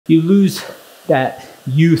you lose that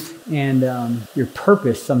youth and your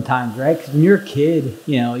purpose sometimes, right? Because when you're a kid,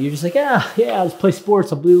 you're just like, yeah, I'll just play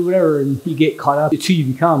sports, I'll do whatever, and you get caught up. It's who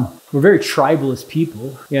you become. We're very tribalist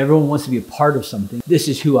people. Everyone wants to be a part of something. This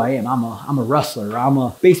is who I am. I'm a wrestler. I'm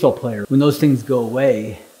a baseball player. When those things go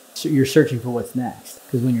away, so you're searching for what's next.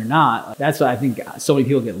 Because when you're not, that's why I think so many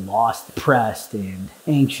people get lost, depressed, and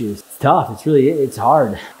anxious. It's tough. It's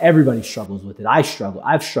hard. Everybody struggles with it. I've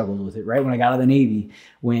struggled with it, right? When I got out of the Navy,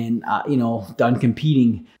 when, done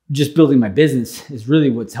competing, just building my business is really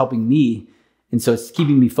what's helping me. And so it's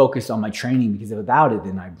keeping me focused on my training, because without it,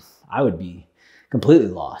 then I would be completely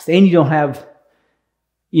lost. And you don't have,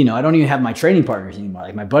 I don't even have my training partners anymore.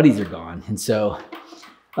 Like my buddies are gone. And so,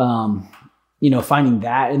 finding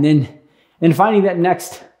that, and then finding that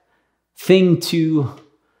next thing to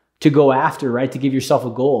go after, right? To give yourself a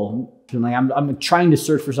goal. And like I'm trying to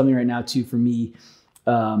search for something right now too, for me,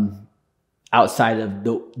 outside of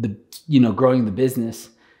the growing the business,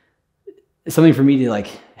 something for me to like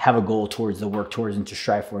have a goal towards, to work towards, and to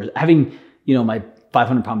strive for. Having, my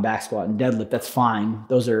 500-pound back squat and deadlift, that's fine.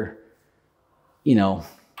 Those are,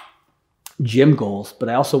 gym goals, but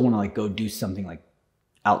I also want to like go do something like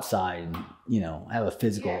outside and, have a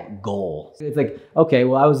physical goal. It's like, okay,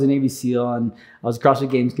 well, I was a Navy SEAL and I was a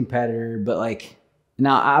CrossFit Games competitor, but like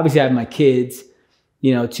now obviously I have my kids,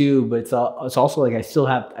 too, but it's also like I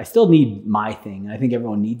still need my thing. And I think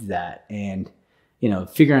everyone needs that. And,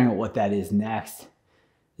 figuring out what that is next,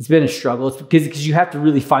 it's been a struggle. It's because you have to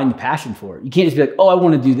really find the passion for it. You can't just be like, oh, I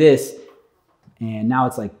want to do this. And now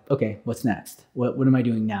it's like, okay, what's next? What am I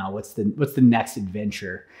doing now? What's the next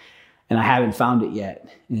adventure? And I haven't found it yet.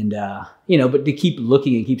 And, but to keep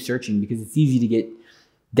looking and keep searching, because it's easy to get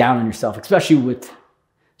down on yourself, especially with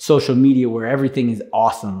social media, where everything is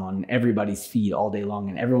awesome on everybody's feed all day long.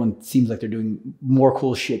 And everyone seems like they're doing more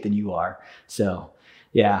cool shit than you are. So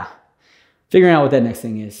yeah, figuring out what that next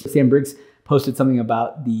thing is. Sam Briggs posted something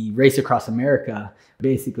about the race across America,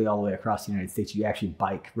 basically all the way across the United States. You actually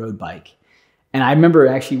road bike. And I remember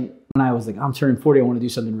actually when I was like, I'm turning 40, I want to do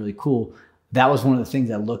something really cool. That was one of the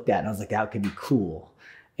things I looked at and I was like, that could be cool.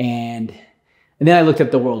 And then I looked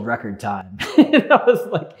up the world record time. And I was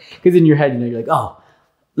like, because in your head, you're like, oh,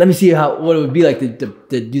 let me see what it would be like to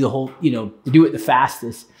do the whole, to do it the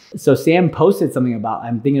fastest. So Sam posted something about,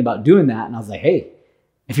 I'm thinking about doing that. And I was like, hey,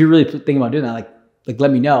 if you're really thinking about doing that, like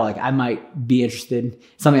let me know. Like I might be interested.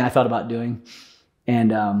 Something I thought about doing.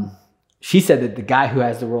 And she said that the guy who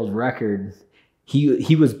has the world record,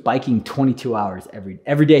 he was biking 22 hours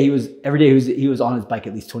every day. He was on his bike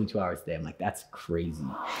at least 22 hours a day. I'm like, that's crazy.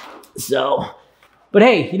 So, but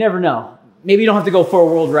hey, you never know. Maybe you don't have to go for a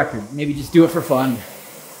world record. Maybe just do it for fun.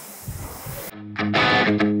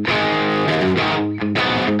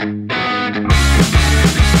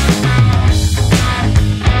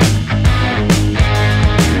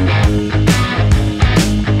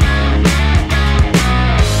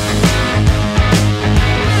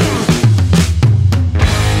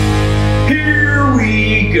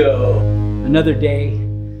 Another day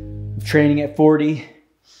of training at 40.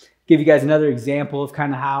 Give you guys another example of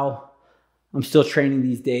kind of how I'm still training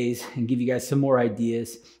these days, and give you guys some more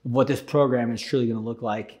ideas of what this program is truly going to look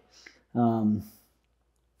like. Again,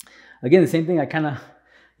 the same thing. I kind of,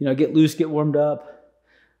 get loose, get warmed up.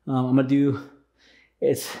 I'm going to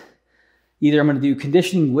do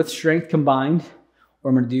conditioning with strength combined,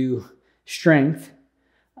 or I'm going to do strength,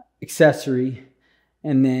 accessory,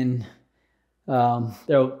 and then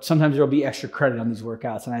sometimes there'll be extra credit on these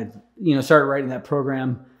workouts. And I, started writing that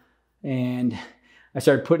program, and I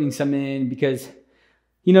started putting some in because,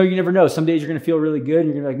 you never know. Some days you're going to feel really good.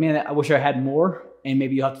 And you're going to be like, man, I wish I had more. And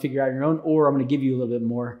maybe you'll have to figure out your own, or I'm going to give you a little bit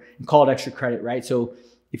more and call it extra credit, right? So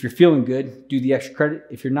if you're feeling good, do the extra credit.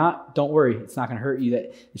 If you're not, don't worry. It's not going to hurt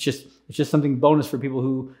you. It's just something bonus for people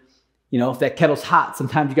who, if that kettle's hot,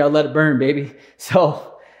 sometimes you got to let it burn, baby.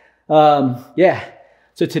 So, yeah.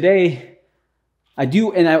 So today,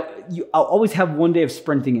 I'll always have one day of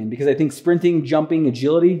sprinting in, because I think sprinting, jumping,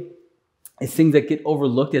 agility is things that get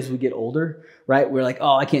overlooked as we get older, right? We're like,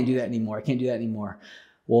 oh, I can't do that anymore.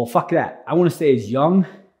 Well, fuck that. I want to stay as young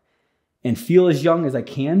and feel as young as I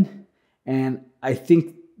can. And I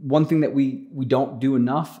think one thing that we don't do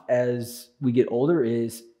enough as we get older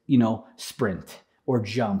is, sprint or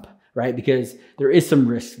jump, right? Because there is some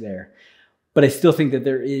risk there. But I still think that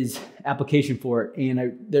there is application for it,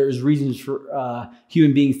 and there's reasons for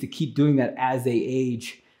human beings to keep doing that as they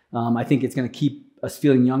age. I think it's going to keep us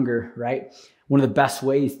feeling younger, right? One of the best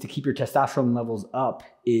ways to keep your testosterone levels up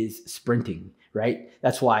is sprinting, right?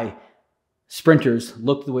 That's why sprinters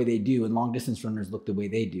look the way they do and long distance runners look the way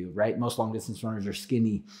they do, right? Most long distance runners are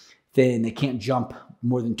skinny. thin. They can't jump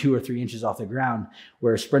more than 2 or 3 inches off the ground,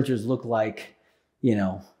 where sprinters look like, you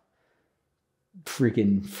know,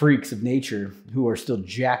 freaking freaks of nature who are still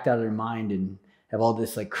jacked out of their mind and have all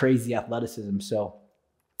this like crazy athleticism. So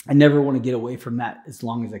I never want to get away from that as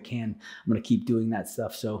long as I can. I'm going to keep doing that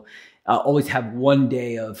stuff. So I'll always have one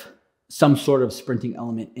day of some sort of sprinting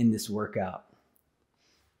element in this workout.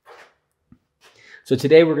 So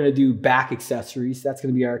today we're going to do back accessories. That's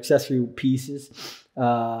going to be our accessory pieces.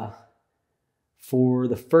 For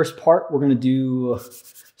the first part, we're going to do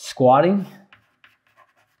squatting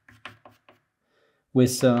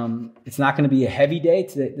with some, it's not going to be a heavy day.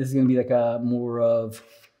 Today, this is going to be like a more of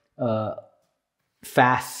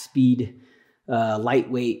fast speed,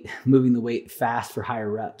 lightweight, moving the weight fast for higher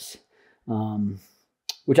reps,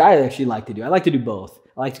 which I actually like to do. I like to do both.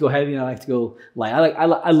 I like to go heavy and I like to go light.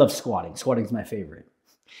 I love squatting. Squatting is my favorite.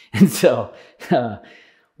 And so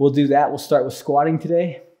we'll do that. We'll start with squatting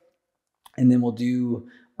today, and then we'll do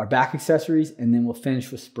our back accessories, and then we'll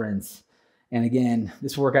finish with sprints. And again,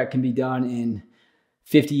 this workout can be done in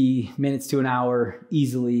 50 minutes to an hour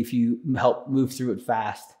easily if you help move through it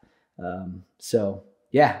fast. So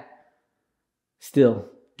yeah, still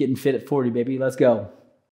getting fit at 40, baby. Let's go.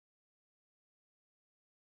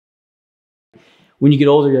 When you get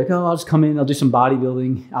older, you're like, oh, I'll just come in, I'll do some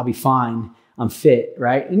bodybuilding, I'll be fine, I'm fit,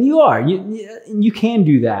 right? And you are, you can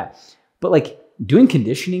do that. But like doing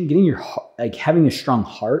conditioning, getting your, like having a strong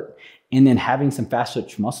heart and then having some fast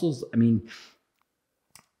twitch muscles, I mean,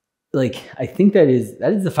 like, I think that is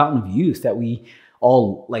the fountain of youth that we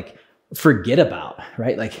all like forget about,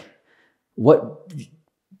 right? Like what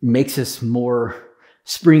makes us more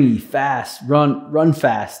springy, fast, run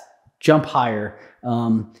fast, jump higher,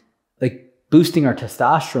 like boosting our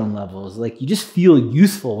testosterone levels. Like you just feel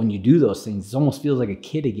useful when you do those things. It almost feels like a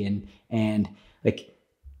kid again. And like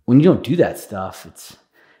when you don't do that stuff, it's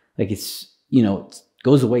like, you know, it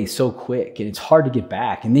goes away so quick and it's hard to get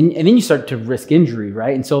back. And then you start to risk injury,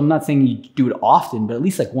 right? And so I'm not saying you do it often, but at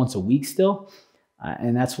least like once a week still.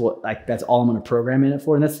 And that's what, like, that's all I'm going to program in it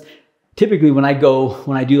for. And that's typically when I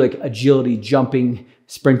do like agility, jumping,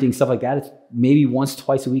 sprinting, stuff like that, it's maybe once,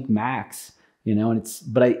 twice a week max, you know, and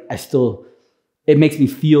but I still, it makes me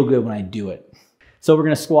feel good when I do it. So we're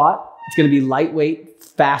going to squat. It's going to be lightweight,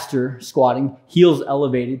 faster squatting, heels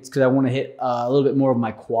elevated because I want to hit a little bit more of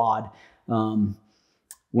my quad.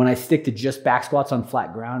 When I stick to just back squats on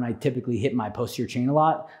flat ground, I typically hit my posterior chain a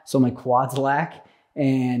lot. So my quads lack.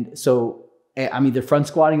 And so I'm either front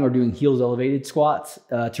squatting or doing heels elevated squats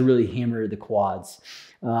to really hammer the quads.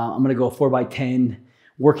 I'm going to go 4x10,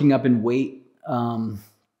 working up in weight.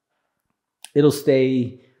 It'll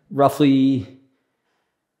stay roughly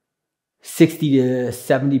 60 to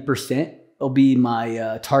 70% will be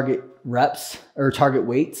my target reps or target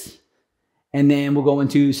weights. And then we'll go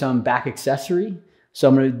into some back accessory. So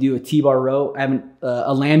I'm going to do a T-bar row.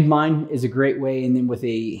 A landmine is a great way. And then with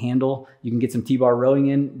a handle, you can get some T-bar rowing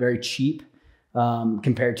in, very cheap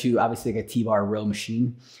compared to obviously like a T-bar row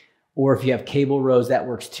machine. Or if you have cable rows, that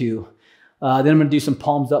works too. Then I'm going to do some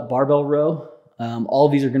palms up barbell row. All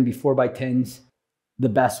of these are going to be 4x10s. The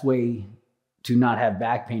best way to not have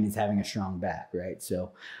back pain is having a strong back, right?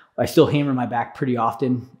 So I still hammer my back pretty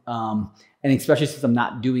often. And especially since I'm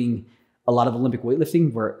not doing a lot of Olympic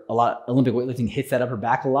weightlifting, where Olympic weightlifting hits that upper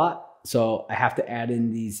back a lot. So I have to add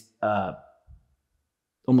in these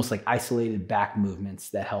almost like isolated back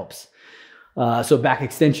movements that helps. So back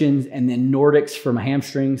extensions and then Nordics for my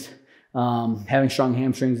hamstrings. Having strong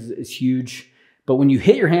hamstrings is huge. But when you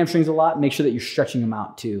hit your hamstrings a lot, make sure that you're stretching them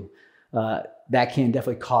out too. That can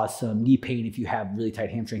definitely cause some knee pain if you have really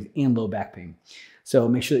tight hamstrings and low back pain. So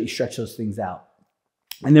make sure that you stretch those things out.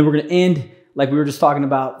 And then we're going to end like we were just talking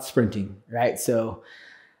about sprinting, right? So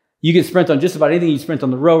you can sprint on just about anything. You sprint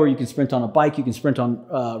on the rower, you can sprint on a bike, you can sprint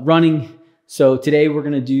on running. So today we're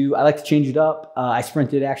going to do, I like to change it up. I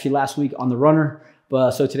sprinted actually last week on the runner.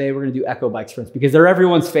 So today we're going to do echo bike sprints because they're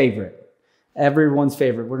everyone's favorite. Everyone's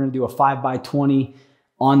favorite. We're going to do a 5x20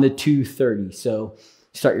 on the 230. So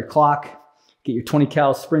start your clock, get your 20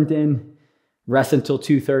 cal sprint in, rest until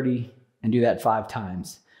 230 and do that 5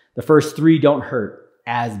 times. The first 3 don't hurt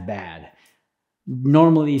as bad.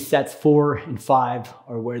 Normally sets 4 and 5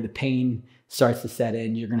 are where the pain starts to set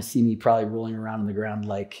in. You're going to see me probably rolling around on the ground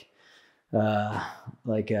like I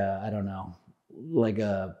don't know, like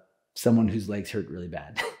someone whose legs hurt really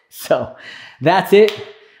bad. So that's it.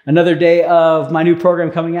 Another day of my new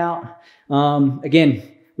program coming out. Again,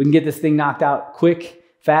 we can get this thing knocked out quick,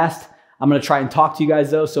 fast. I'm going to try and talk to you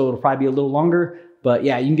guys though, so it'll probably be a little longer. But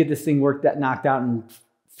yeah, you can get this thing knocked out in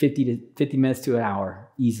 50 minutes to an hour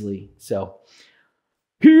easily. So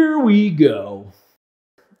here we go.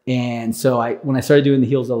 And so when I started doing the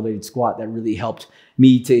heels elevated squat, that really helped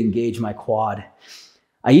me to engage my quad.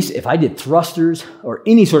 If I did thrusters or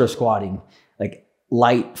any sort of squatting, like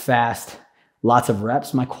light, fast, lots of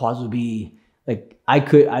reps, my quads would be like,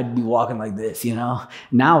 I'd be walking like this, you know?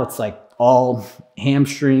 Now it's like all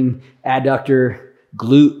hamstring, adductor,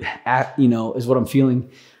 glute, you know, is what I'm feeling.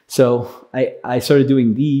 So I started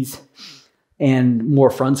doing these and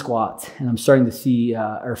more front squats, and I'm starting to see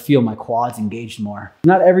or feel my quads engaged more.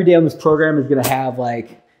 Not every day on this program is gonna have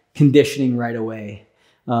like conditioning right away.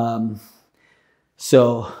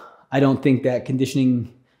 So I don't think that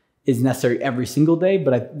conditioning is necessary every single day,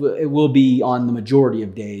 but it will be on the majority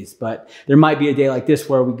of days. But there might be a day like this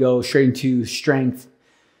where we go straight into strength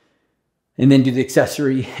and then do the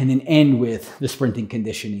accessory and then end with the sprinting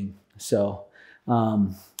conditioning. So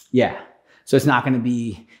yeah, so it's not going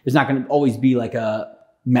to always be like a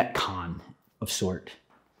Metcon of sort.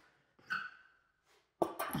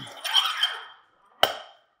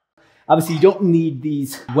 Obviously, you don't need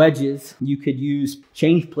these wedges. You could use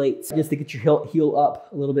change plates just to get your heel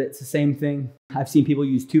up a little bit. It's the same thing. I've seen people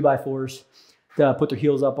use 2x4s to put their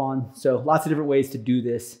heels up on. So lots of different ways to do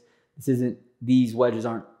this. These wedges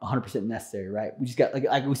aren't 100% necessary, right? We just got,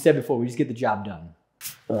 like we said before, we just get the job done.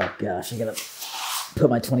 Oh gosh, I gotta put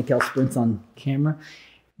my 20 cal sprints on camera.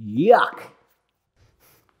 Yuck.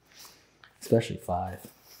 Especially 5.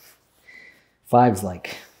 5's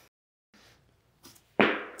like,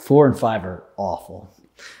 4 and 5 are awful.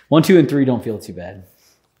 1, 2, and 3 don't feel too bad.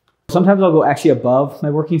 Sometimes I'll go actually above my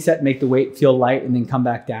working set, make the weight feel light, and then come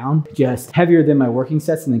back down. Just heavier than my working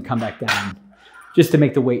sets and then come back down. Just to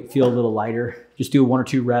make the weight feel a little lighter. Just do 1 or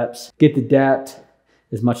 2 reps. Get the depth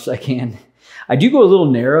as much as I can. I do go a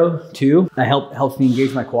little narrow too. That helps me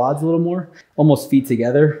engage my quads a little more. Almost feet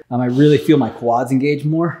together. I really feel my quads engage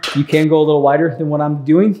more. You can go a little wider than what I'm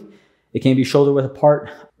doing. It can be shoulder width apart.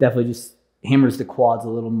 Definitely just hammers the quads a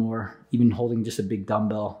little more. Even holding just a big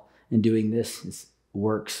dumbbell and doing this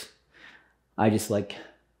works. I just like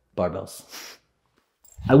barbells.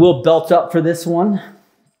 I will belt up for this one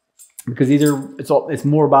because it's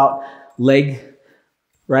more about leg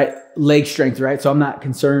strength, right? So I'm not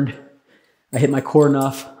concerned. I hit my core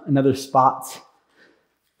enough in other spots.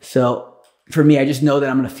 So for me, I just know that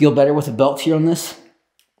I'm gonna feel better with a belt here on this.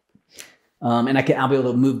 And I'll be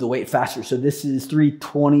able to move the weight faster. So this is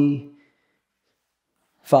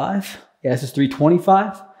 325. Yeah, this is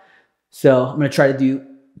 325. So I'm gonna try to do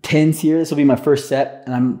 10s here. This will be my first set,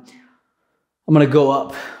 and I'm gonna go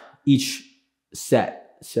up each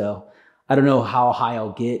set. So I don't know how high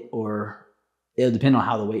I'll get, or it'll depend on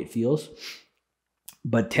how the weight feels.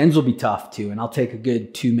 But 10s will be tough too, and I'll take a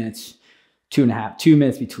good 2 minutes, 2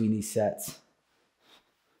 minutes between these sets.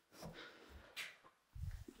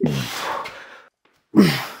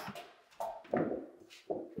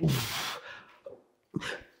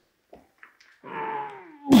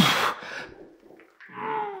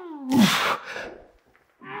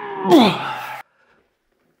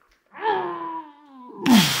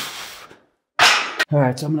 All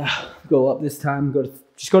right, so I'm gonna go up this time,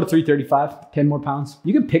 just go to 335, 10 more pounds.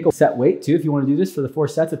 You can pick a set weight too if you wanna do this for the 4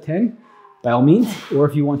 sets of 10, by all means. Or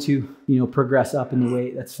if you want to, progress up in the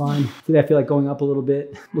weight, that's fine. Today I feel like going up a little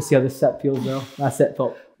bit. We'll see how this set feels though. Last set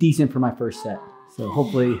felt decent for my first set. So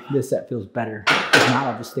hopefully this set feels better. If not,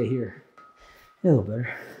 I'll just stay here. A little better.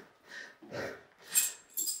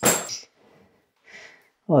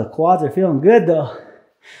 Oh, the quads are feeling good though.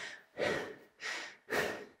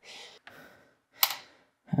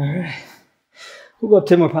 All right, we'll go up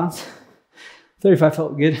 10 more pounds. 35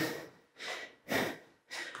 felt good.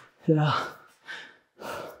 Yeah.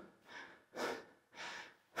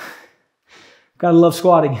 Gotta love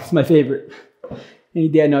squatting, it's my favorite. Any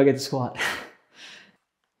day I know I get to squat.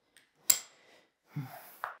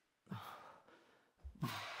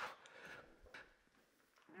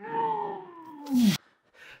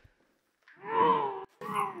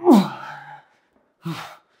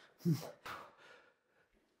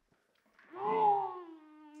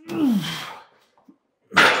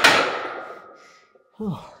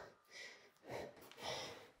 Oh.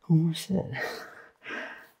 One more set.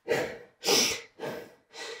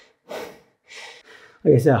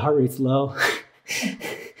 Like I said, heart rate's low.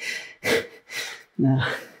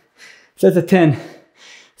 Now, sets of 10.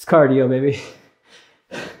 It's cardio, baby.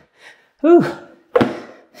 Whew.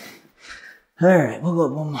 All right, we'll go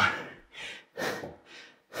up one more.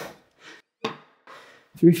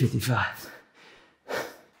 355.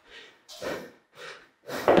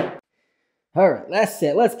 All right, last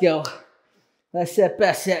set, let's go. Last set,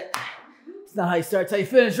 best set. It's not how you start, it's how you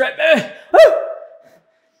finish, right, baby?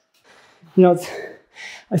 Woo!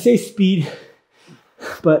 I say speed,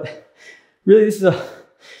 But really this is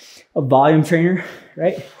a volume trainer,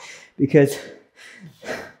 right? Because,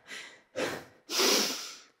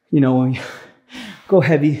 you know, when you go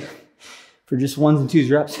heavy for just 1s and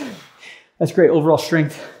 2s reps, that's great. Overall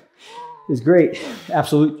strength is great.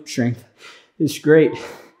 Absolute strength is great.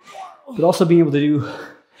 But also being able to do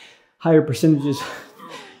higher percentages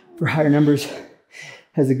for higher numbers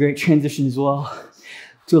has a great transition as well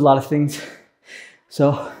to a lot of things.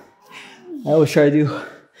 So I always try to do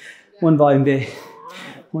 1 volume day,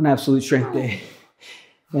 1 absolute strength day.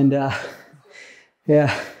 And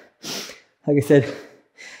yeah, like I said,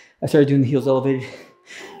 I started doing the heels elevated.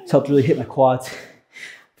 It's helped really hit my quads.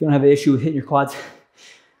 If you don't have an issue with hitting your quads,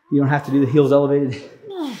 you don't have to do the heels elevated.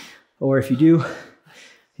 Or if you do,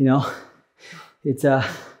 you know, it's, I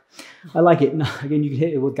like it. Again, you can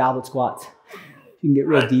hit it with goblet squats. You can get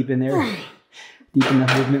real deep in there, deep in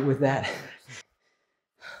the movement with that.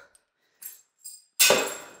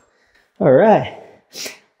 All right,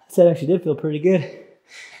 that actually did feel pretty good.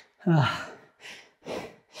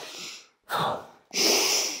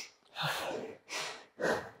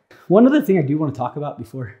 One other thing I do want to talk about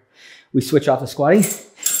before we switch off the squatting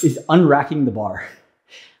is unracking the bar.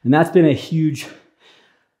 And that's been a huge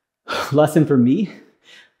lesson for me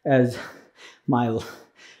as my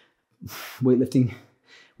weightlifting,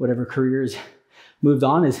 whatever careers moved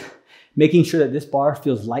on, is making sure that this bar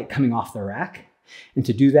feels light coming off the rack. And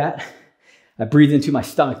to do that, I breathe into my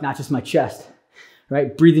stomach, not just my chest,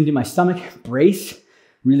 right? Breathe into my stomach, brace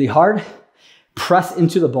really hard, press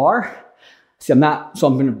into the bar. See, I'm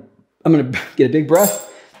gonna get a big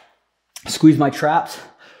breath, squeeze my traps,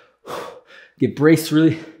 get braced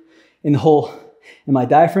really in the hole in my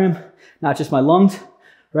diaphragm, not just my lungs,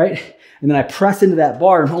 right? And then I press into that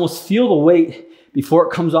bar and almost feel the weight before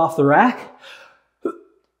it comes off the rack.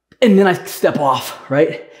 And then I step off,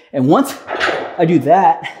 right? And once I do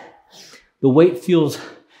that, the weight feels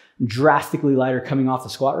drastically lighter coming off the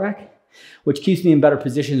squat rack, which keeps me in better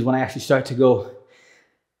positions when I actually start to go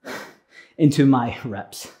into my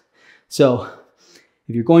reps. So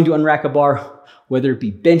if you're going to unrack a bar, whether it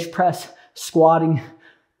be bench press, squatting,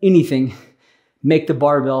 anything, make the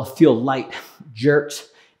barbell feel light. Jerks,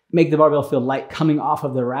 make the barbell feel light coming off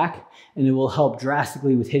of the rack, and it will help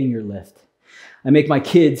drastically with hitting your lift. I make my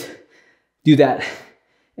kids do that,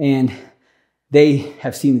 and they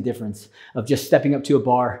have seen the difference of just stepping up to a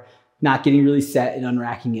bar, not getting really set and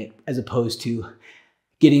unracking it, as opposed to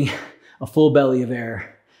getting a full belly of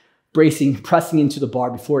air, bracing, pressing into the bar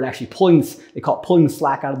before it actually pulling, they call it pulling the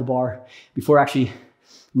slack out of the bar, before actually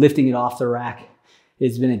lifting it off the rack.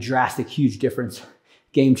 It's been a drastic, huge difference,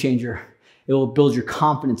 game changer. It will build your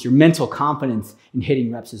confidence, your mental confidence in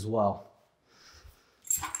hitting reps as well.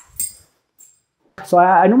 So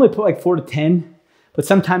I normally put like 4 to 10, but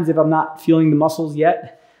sometimes if I'm not feeling the muscles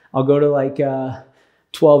yet, I'll go to like 12s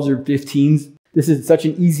or 15s. This is such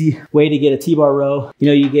an easy way to get a T-bar row. You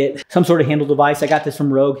know, you get some sort of handle device. I got this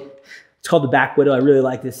from Rogue. It's called the Back Widow. I really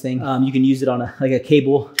like this thing. You can use it on like a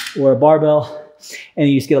cable or a barbell, and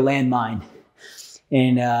you just get a landmine.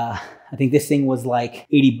 And I think this thing was like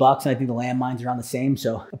 80 bucks, and I think the landmines are around the same.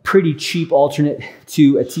 So a pretty cheap alternate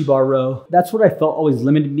to a T-bar row. That's what I felt always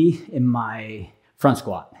limited me in my front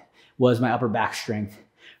squat, was my upper back strength,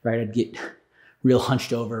 right? I'd get real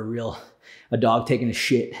hunched over, a dog taking a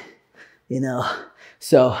shit, you know?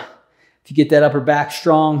 So if you get that upper back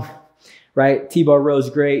strong, right? T-bar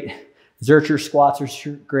rows great. Zercher squats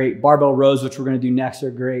are great. Barbell rows, which we're gonna do next,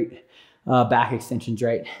 are great. Back extensions,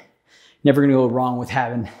 right? Never gonna go wrong with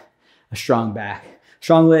having a strong back.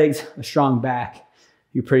 Strong legs, a strong back,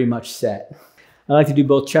 you're pretty much set. I like to do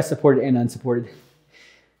both chest supported and unsupported.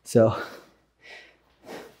 So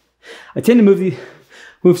I tend to move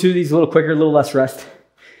through these a little quicker, a little less rest.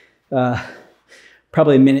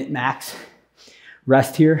 Probably a minute max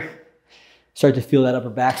rest here. Start to feel that upper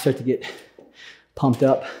back start to get pumped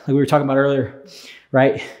up. Like we were talking about earlier,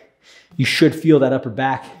 right? You should feel that upper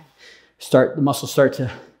back the muscles start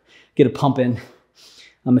to get a pump in.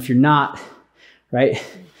 If you're not, right,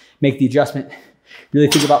 make the adjustment. Really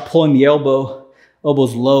think about pulling the elbows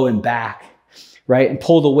low and back, right? And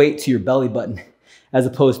pull the weight to your belly button as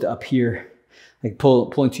opposed to up here, like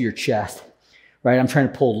pulling to your chest, right? I'm trying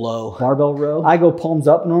to pull low. Barbell row, I go palms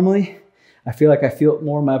up normally. I feel like I feel it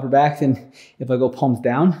more in my upper back than if I go palms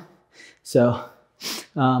down. So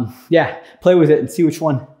yeah, play with it and see which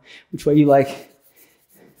way you like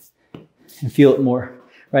and feel it more,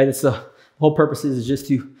 right? That's the whole purpose is just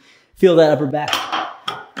to feel that upper back,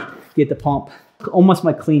 get the pump, almost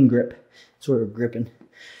my clean grip, sort of gripping.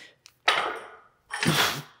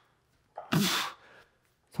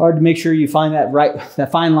 It's hard to make sure you find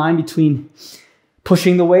that fine line between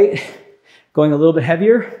pushing the weight, going a little bit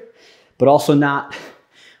heavier, but also not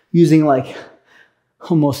using like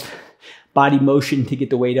almost body motion to get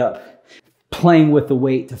the weight up. Playing with the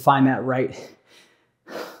weight to find that right.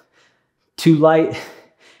 Too light,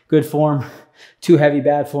 good form. Too heavy,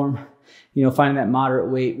 bad form. You know, finding that moderate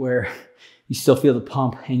weight where you still feel the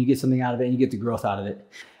pump and you get something out of it and you get the growth out of it.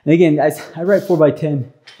 And again, guys, I write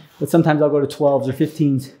 4x10, but sometimes I'll go to 12s or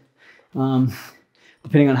 15s,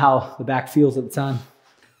 depending on how the back feels at the time.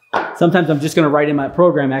 Sometimes I'm just gonna write in my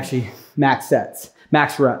program actually max sets,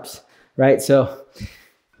 max reps, right? So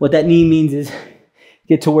what that means is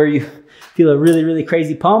get to where you feel a really, really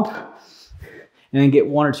crazy pump and then get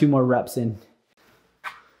 1 or 2 more reps in.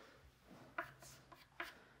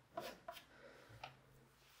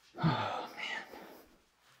 Oh,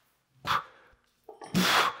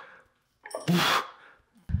 man.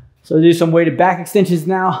 So do some weighted back extensions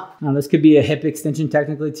now. This could be a hip extension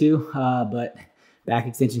technically too, but back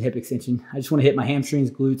extension, hip extension. I just want to hit my hamstrings,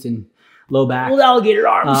 glutes, and low back. Old alligator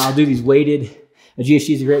arms. I'll do these weighted. A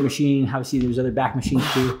GHD is a great machine. Obviously, there's other back machines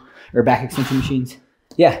too, or back extension machines.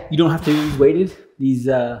 Yeah, you don't have to use weighted. These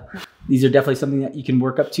are definitely something that you can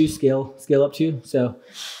work up to, scale up to. So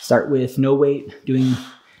start with no weight, doing,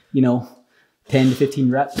 you know, 10 to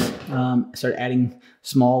 15 reps. Start adding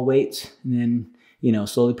small weights, and then, you know,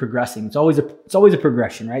 slowly progressing. It's always a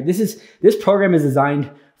progression, right? This program is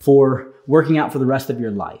designed for working out for the rest of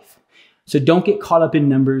your life. So don't get caught up in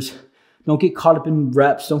numbers. Don't get caught up in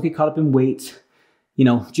reps. Don't get caught up in weights. You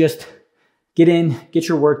know, just get in, get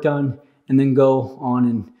your work done, and then go on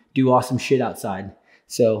and do awesome shit outside.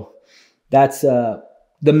 So that's the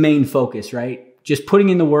main focus, right? Just putting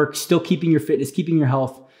in the work, still keeping your fitness, keeping your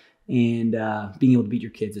health, and being able to beat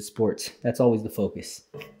your kids at sports. That's always the focus.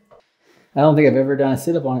 I don't think I've ever done a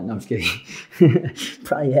sit-up on it. No, I'm just kidding.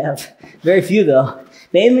 Probably have. Very few though.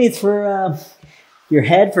 Mainly it's for your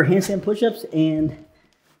head for handstand push-ups and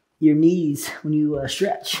your knees when you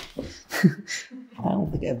stretch. I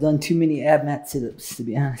don't think I've done too many ab mat sit-ups, to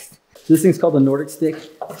be honest. So this thing's called the Nordics stick.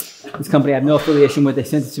 This company I have no affiliation with. They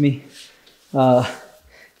sent it to me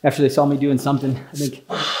after they saw me doing something.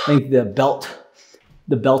 I think the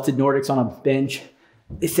belted Nordics on a bench.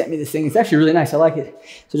 They sent me this thing. It's actually really nice. I like it.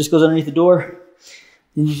 So it just goes underneath the door.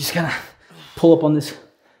 And you just kind of pull up on this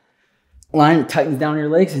line. It tightens down your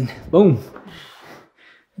legs and boom.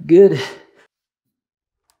 Good.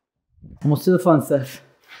 Almost to the fun stuff.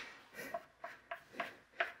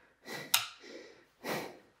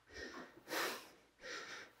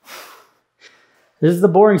 This is the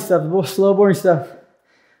boring stuff, the slow, boring stuff.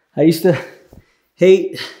 I used to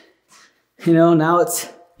hate, you know, now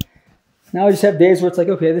I just have days where it's like,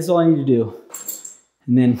 okay, this is all I need to do.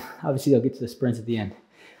 And then obviously I'll get to the sprints at the end.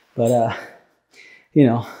 But, you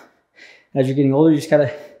know, as you're getting older, you just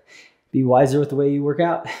gotta be wiser with the way you work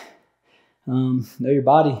out. Know your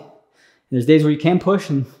body. There's days where you can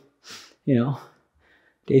push and, you know,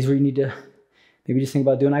 days where you need to maybe just think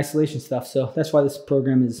about doing isolation stuff. So that's why this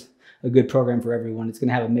program is a good program for everyone. It's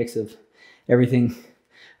gonna have a mix of everything,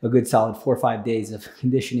 a good solid 4 or 5 days of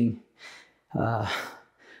conditioning, 4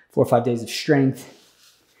 or 5 days of strength,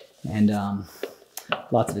 and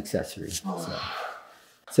lots of accessories.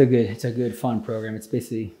 So it's a good fun program. It's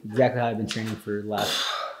basically exactly how I've been training for the last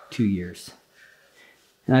 2 years.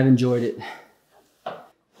 And I've enjoyed it.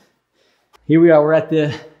 Here we are, we're at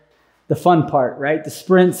the fun part, right? The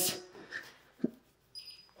sprints.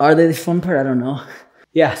 Are they the fun part? I don't know.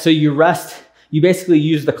 Yeah, so you rest. You basically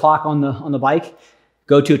use the clock on the bike,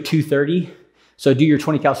 go to a 2:30. So do your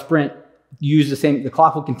 20 cal sprint, use the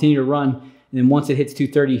clock will continue to run. And then once it hits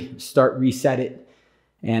 2:30, reset it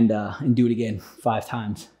and do it again 5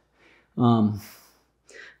 times.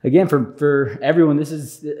 Again, for everyone, this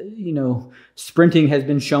is, you know, sprinting has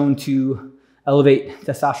been shown to elevate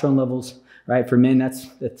testosterone levels, right? For men, that's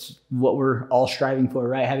what we're all striving for,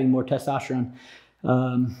 right? Having more testosterone.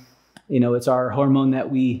 You know, it's our hormone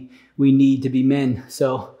that we need to be men.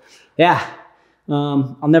 So yeah,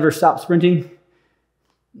 I'll never stop sprinting.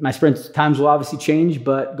 My sprint times will obviously change,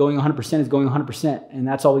 but going 100% is going 100%, and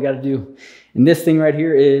that's all we got to do. And this thing right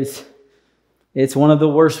here it's one of the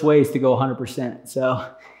worst ways to go 100%. So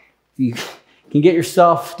you can do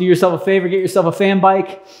yourself a favor, get yourself a fan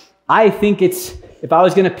bike. I think if I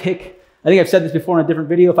was going to pick, I think I've said this before in a different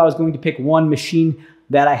video, if I was going to pick one machine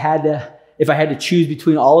that if I had to choose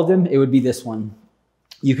between all of them, it would be this one.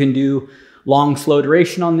 You can do long, slow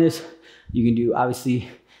duration on this. You can do obviously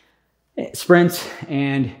sprints,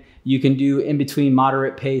 and you can do in between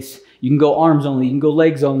moderate pace. You can go arms only, you can go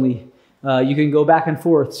legs only. You can go back and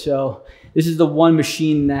forth. So this is the one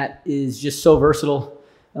machine that is just so versatile.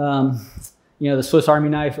 You know, the Swiss Army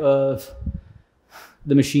knife of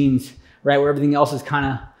the machines, right? Where everything else is kind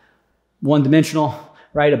of one dimensional,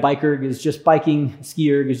 right? A bike erg is just biking, a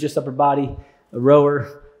ski erg is just upper body, a rower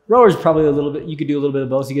is probably a little bit, you could do a little bit of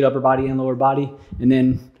both. You get upper body and lower body. And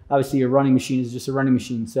then obviously your running machine is just a running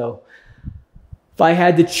machine. So if I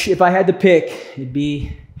had to pick, it'd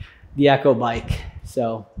be the Echo bike.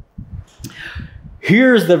 So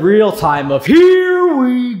here's the real time of here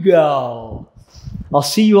we go. I'll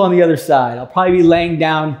see you on the other side. I'll probably be laying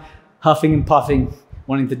down, huffing and puffing,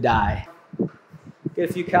 wanting to die. Get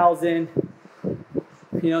a few cals in,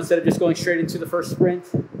 you know, instead of just going straight into the first sprint,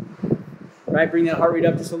 right? Bring that heart rate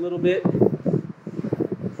up just a little bit,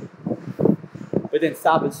 but then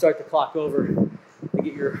stop and start the clock over to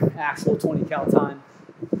get your actual 20 cal time.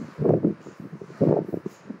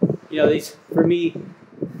 You know, these, for me,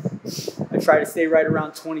 I try to stay right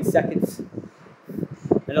around 20 seconds.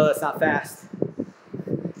 I know that's not fast,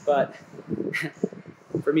 but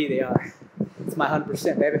for me they are. It's my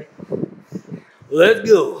 100%, baby. Let's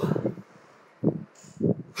go.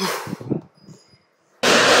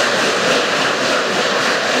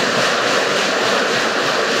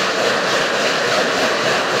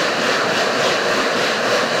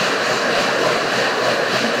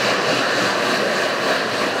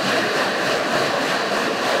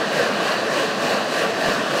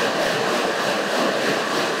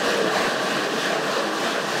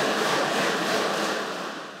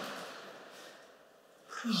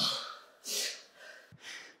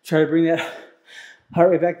 Try to bring that heart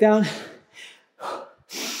rate back down.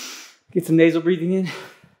 Get some nasal breathing in.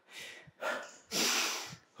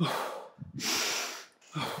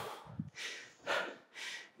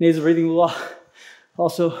 Nasal breathing will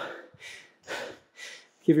also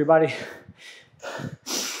give your body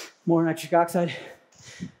more nitric oxide.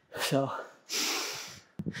 So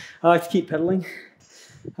I like to keep pedaling.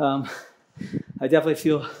 I definitely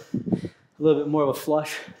feel a little bit more of a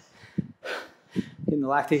flush getting the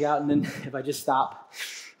lactate out, and then if I just stop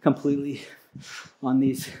completely on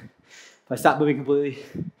these, if I stop moving completely,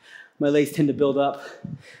 my legs tend to build up,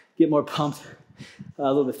 get more pumped a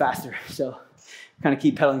little bit faster. So kind of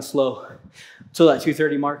keep pedaling slow until that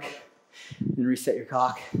 230 mark, and reset your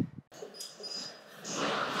clock.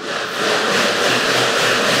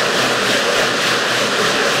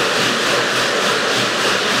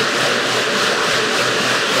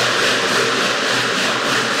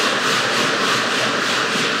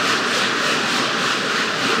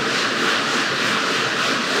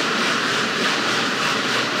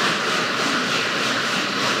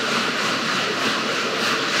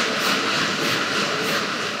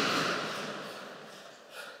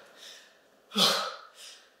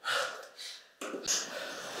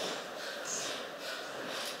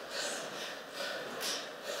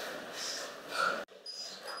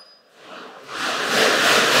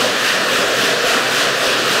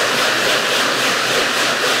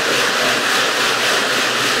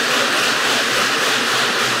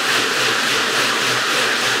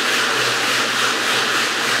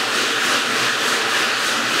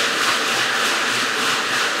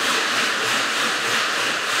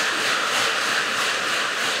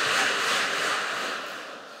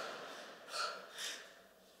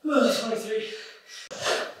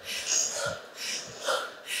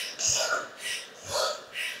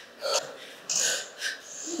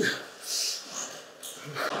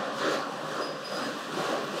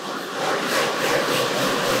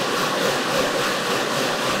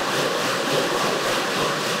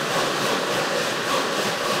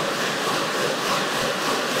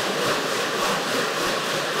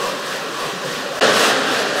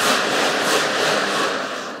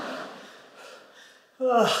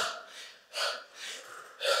 Oh,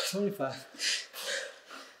 25.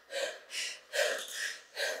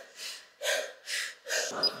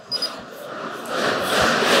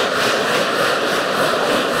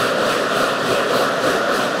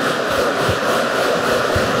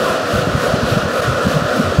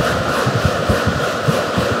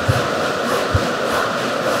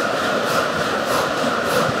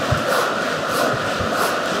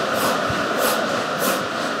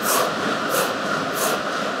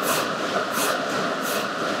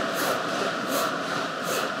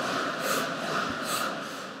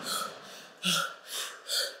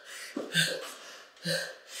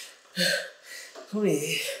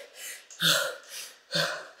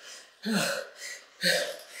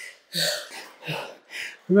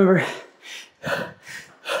 Remember,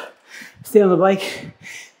 stay on the bike,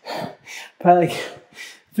 probably like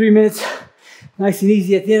 3 minutes, nice and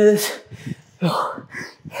easy at the end of this.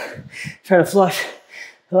 Try to flush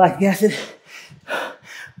the lactic acid,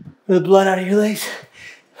 the blood out of your legs.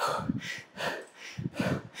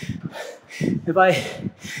 And if I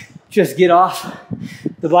just get off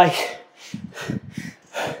the bike,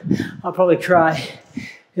 I'll probably cry.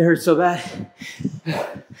 It hurts so bad.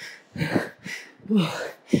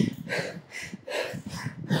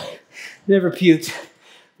 Never puked,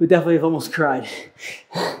 but definitely have almost cried.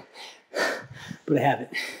 But I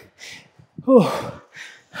haven't. Oh,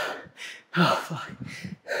 fuck.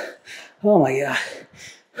 Oh my God.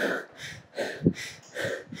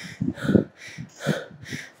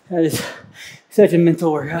 That is such a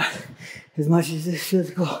mental workout as much as it's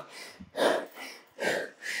physical.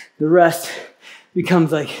 The rest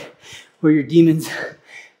becomes like where your demons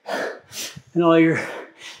and all your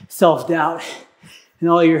self-doubt and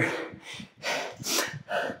all your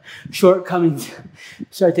shortcomings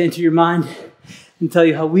start to enter your mind and tell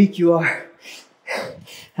you how weak you are,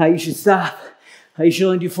 how you should stop, how you should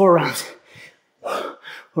only do 4 rounds,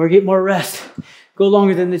 or get more rest, go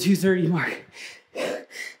longer than the 2:30 mark.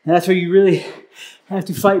 And that's where you really have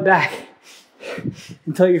to fight back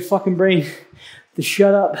and tell your fucking brain to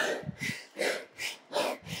shut up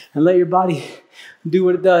and let your body do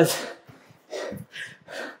what it does.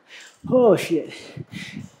 Oh shit.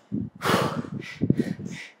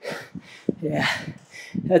 Yeah,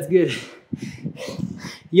 that's good.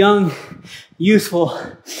 Young, useful.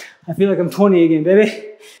 I feel like I'm 20 again,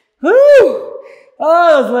 baby. Woo!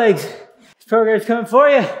 Oh, those legs. This program's coming for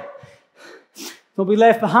you. Don't be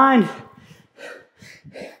left behind.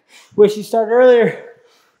 Wish you started earlier.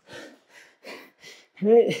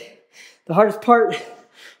 Right? The hardest part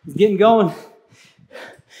is getting going.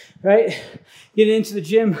 Right? Getting into the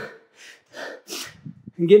gym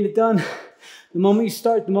and getting it done. The moment you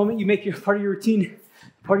start, the moment you make your part of your routine,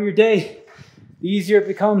 part of your day, the easier it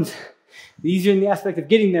becomes. The easier in the aspect of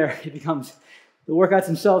getting there it becomes. The workouts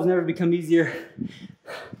themselves never become easier.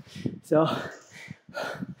 So,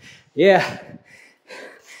 yeah.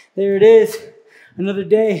 There it is. Another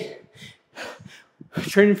day.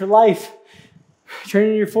 Training for life.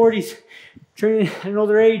 Training in your 40s. Training at an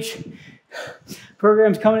older age.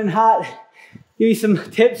 Programs coming in hot. Give me some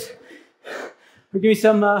tips. Or give me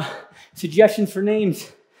some suggestions for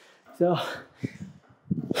names. So,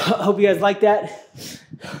 I hope you guys like that.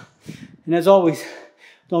 And as always,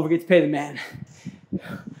 don't forget to pay the man.